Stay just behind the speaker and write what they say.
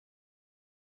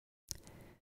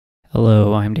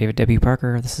Hello, I'm David W.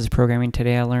 Parker. This is Programming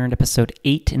Today I Learned, episode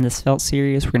 8 in the Svelte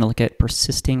series. We're going to look at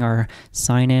persisting our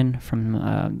sign-in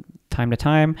from time to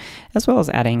time, as well as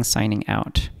adding signing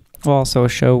out. We'll also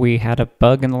show we had a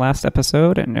bug in the last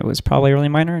episode, and it was probably really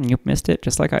minor, and you missed it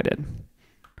just like I did.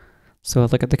 So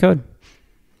let's look at the code.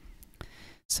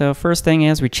 So first thing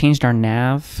is we changed our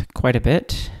nav quite a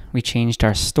bit. We changed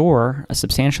our store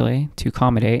substantially to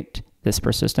accommodate this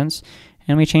persistence,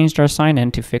 and we changed our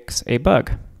sign-in to fix a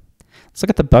bug. Let's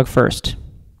look at the bug first.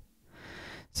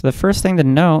 So the first thing to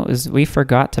know is we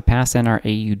forgot to pass in our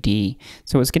AUD.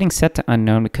 So it's getting set to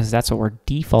unknown because that's what we're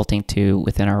defaulting to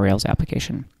within our Rails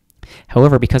application.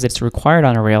 However, because it's required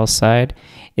on a Rails side,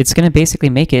 it's going to basically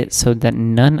make it so that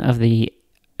none of the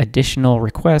additional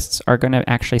requests are going to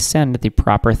actually send the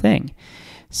proper thing.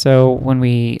 So when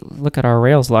we look at our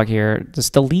Rails log here,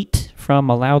 just delete from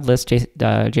allowed list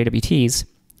JWTs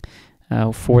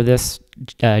for this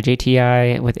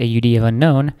JTI with AUD of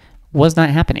unknown was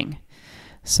not happening.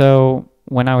 So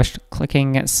when I was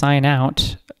clicking at sign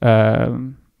out,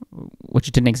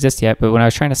 which didn't exist yet, but when I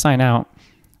was trying to sign out,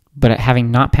 but having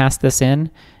not passed this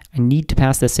in, I need to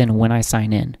pass this in when I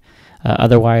sign in.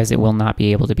 Otherwise, it will not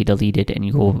be able to be deleted, and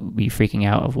you will be freaking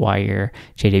out of why your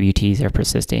JWTs are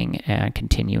persisting and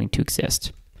continuing to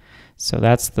exist. So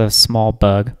that's the small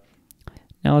bug.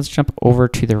 Now let's jump over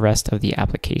to the rest of the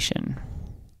application.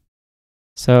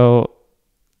 So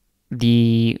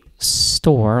the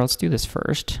store, let's do this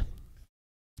first.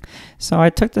 So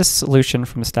I took this solution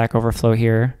from Stack Overflow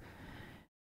here,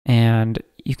 and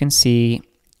you can see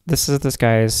this is this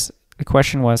guy's, the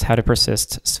question was how to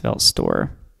persist Svelte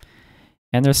store.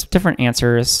 And there's different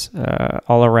answers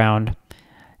all around.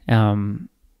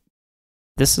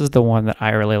 This is the one that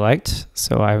I really liked,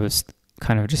 so I was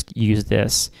kind of just use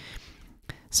this.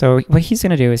 So what he's going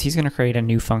to do is he's going to create a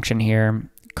new function here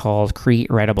called create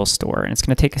writable store, and it's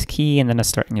going to take a key and then a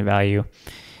starting value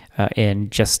in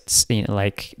just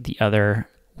like the other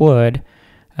would,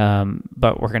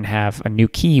 but we're going to have a new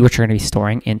key which we're going to be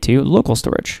storing into local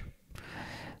storage.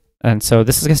 And so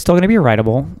this is still going to be a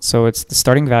writable, so it's the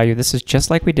starting value. This is just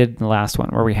like we did in the last one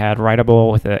where we had writable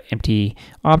with an empty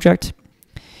object,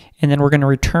 and then we're going to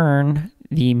return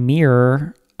the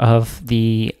mirror of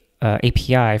the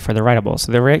API for the writable.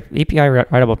 So the API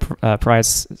writable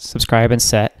provides subscribe and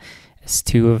set as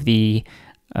two of the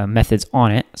methods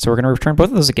on it. So we're going to return both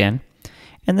of those again.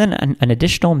 And then an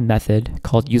additional method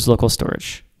called use local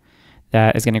storage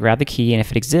that is going to grab the key, and if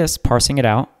it exists, parsing it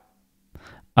out.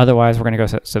 Otherwise, we're going to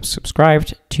go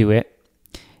subscribed to it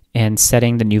and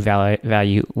setting the new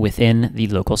value within the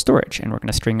local storage. And we're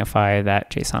going to stringify that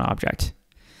JSON object.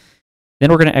 Then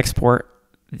we're going to export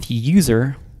the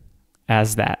user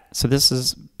as that. So this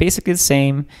is basically the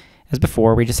same as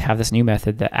before. We just have this new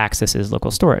method that accesses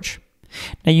local storage.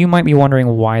 Now you might be wondering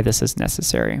why this is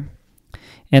necessary.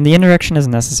 And the indirection is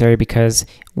necessary because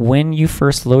when you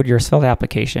first load your Svelte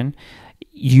application,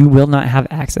 you will not have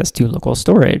access to local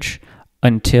storage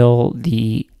until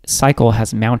the cycle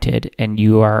has mounted and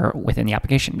you are within the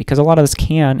application, because a lot of this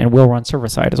can and will run server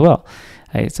side as well.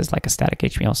 It's just like a static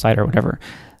HTML site or whatever.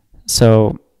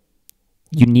 So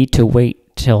you need to wait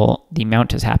till the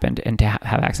mount has happened and to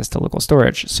have access to local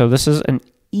storage. So this is an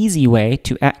easy way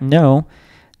to know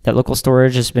that local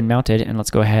storage has been mounted, and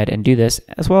let's go ahead and do this,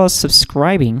 as well as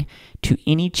subscribing to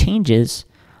any changes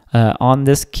on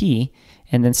this key,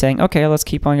 and then saying, okay, let's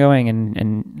keep on going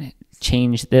and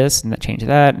change this and change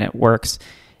that, and it works.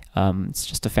 It's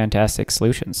just a fantastic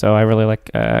solution. So I really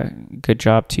like, good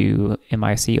job to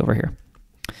MIC over here.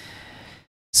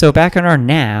 So back on our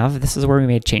nav, this is where we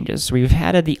made changes. So we've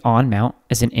added the on mount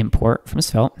as an import from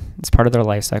Svelte. It's part of their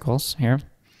life cycles here.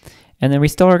 And then we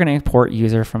still are going to import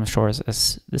user from stores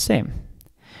as the same.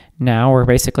 Now we're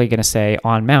basically going to say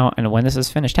on mount, and when this is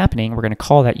finished happening, we're going to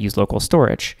call that use local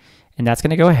storage. And that's going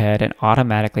to go ahead and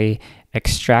automatically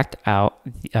extract out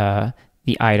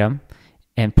the item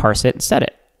and parse it and set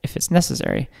it if it's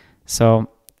necessary. So,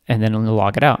 and then we'll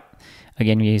log it out.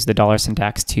 Again, we use the $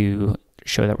 syntax to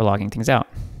show that we're logging things out.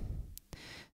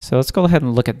 So let's go ahead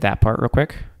and look at that part real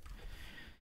quick.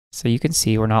 So you can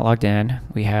see we're not logged in.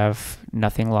 We have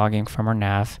nothing logging from our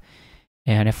nav.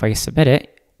 And if I submit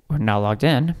it, we're now logged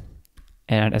in.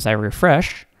 And as I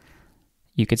refresh,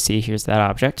 you can see here's that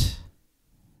object.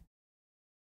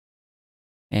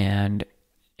 And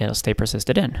it'll stay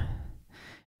persisted in.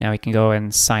 Now we can go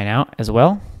and sign out as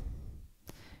well.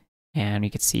 And we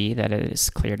can see that it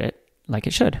has cleared it like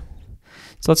it should.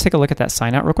 So let's take a look at that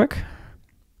sign out real quick.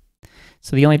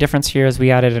 So the only difference here is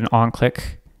we added an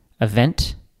on-click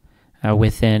event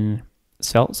within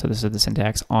Svelte. So this is the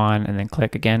syntax on and then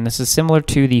click again. This is similar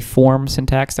to the form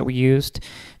syntax that we used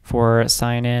for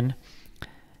sign in.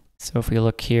 So if we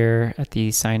look here at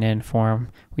the sign in form,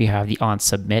 we have the on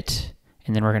submit,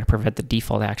 and then we're going to prevent the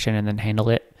default action and then handle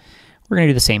it. We're going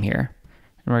to do the same here,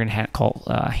 and we're going to call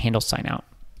handle sign out.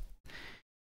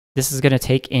 This is going to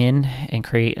take in and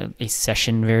create a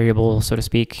session variable, so to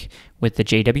speak, with the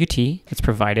JWT that's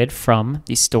provided from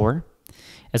the store,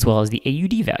 as well as the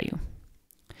AUD value.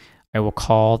 I will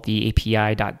call the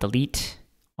API.delete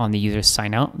on the user's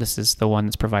sign out. This is the one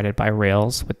that's provided by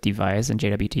Rails with device and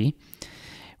JWT.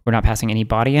 We're not passing any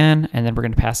body in, and then we're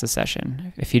going to pass the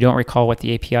session. If you don't recall what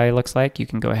the API looks like, you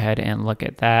can go ahead and look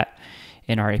at that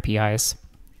in our APIs.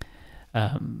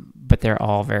 But they're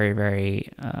all very,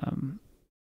 very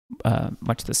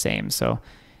much the same. So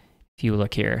if you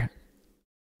look here,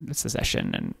 it's the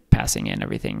session and passing in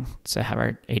everything to have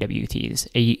our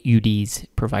AUDs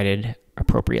provided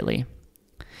appropriately.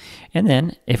 And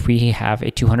then if we have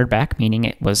a 200 back, meaning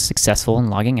it was successful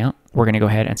in logging out, we're going to go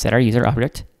ahead and set our user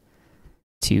object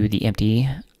to the empty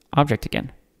object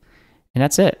again. And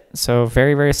that's it. So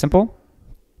very, very simple.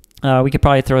 We could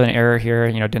probably throw an error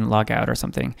here, didn't log out or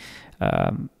something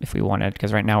if we wanted,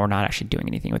 because right now we're not actually doing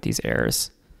anything with these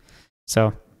errors.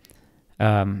 So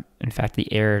in fact,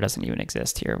 the error doesn't even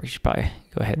exist here. We should probably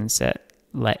go ahead and set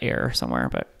let error somewhere,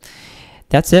 but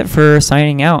that's it for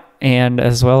signing out, and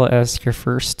as well as your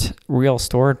first real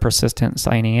stored persistent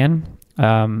signing in.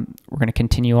 We're going to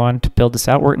continue on to build this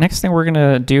out. Next thing we're going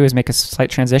to do is make a slight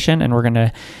transition, and we're going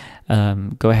to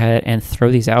go ahead and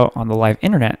throw these out on the live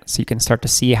internet so you can start to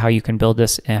see how you can build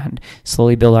this and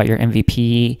slowly build out your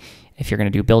MVP if you're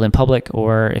going to do build in public,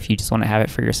 or if you just want to have it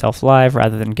for yourself live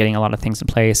rather than getting a lot of things in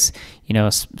place,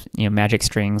 magic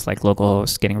strings like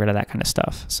localhost, getting rid of that kind of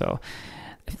stuff. So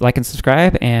like and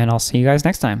subscribe, and I'll see you guys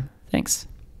next time. Thanks.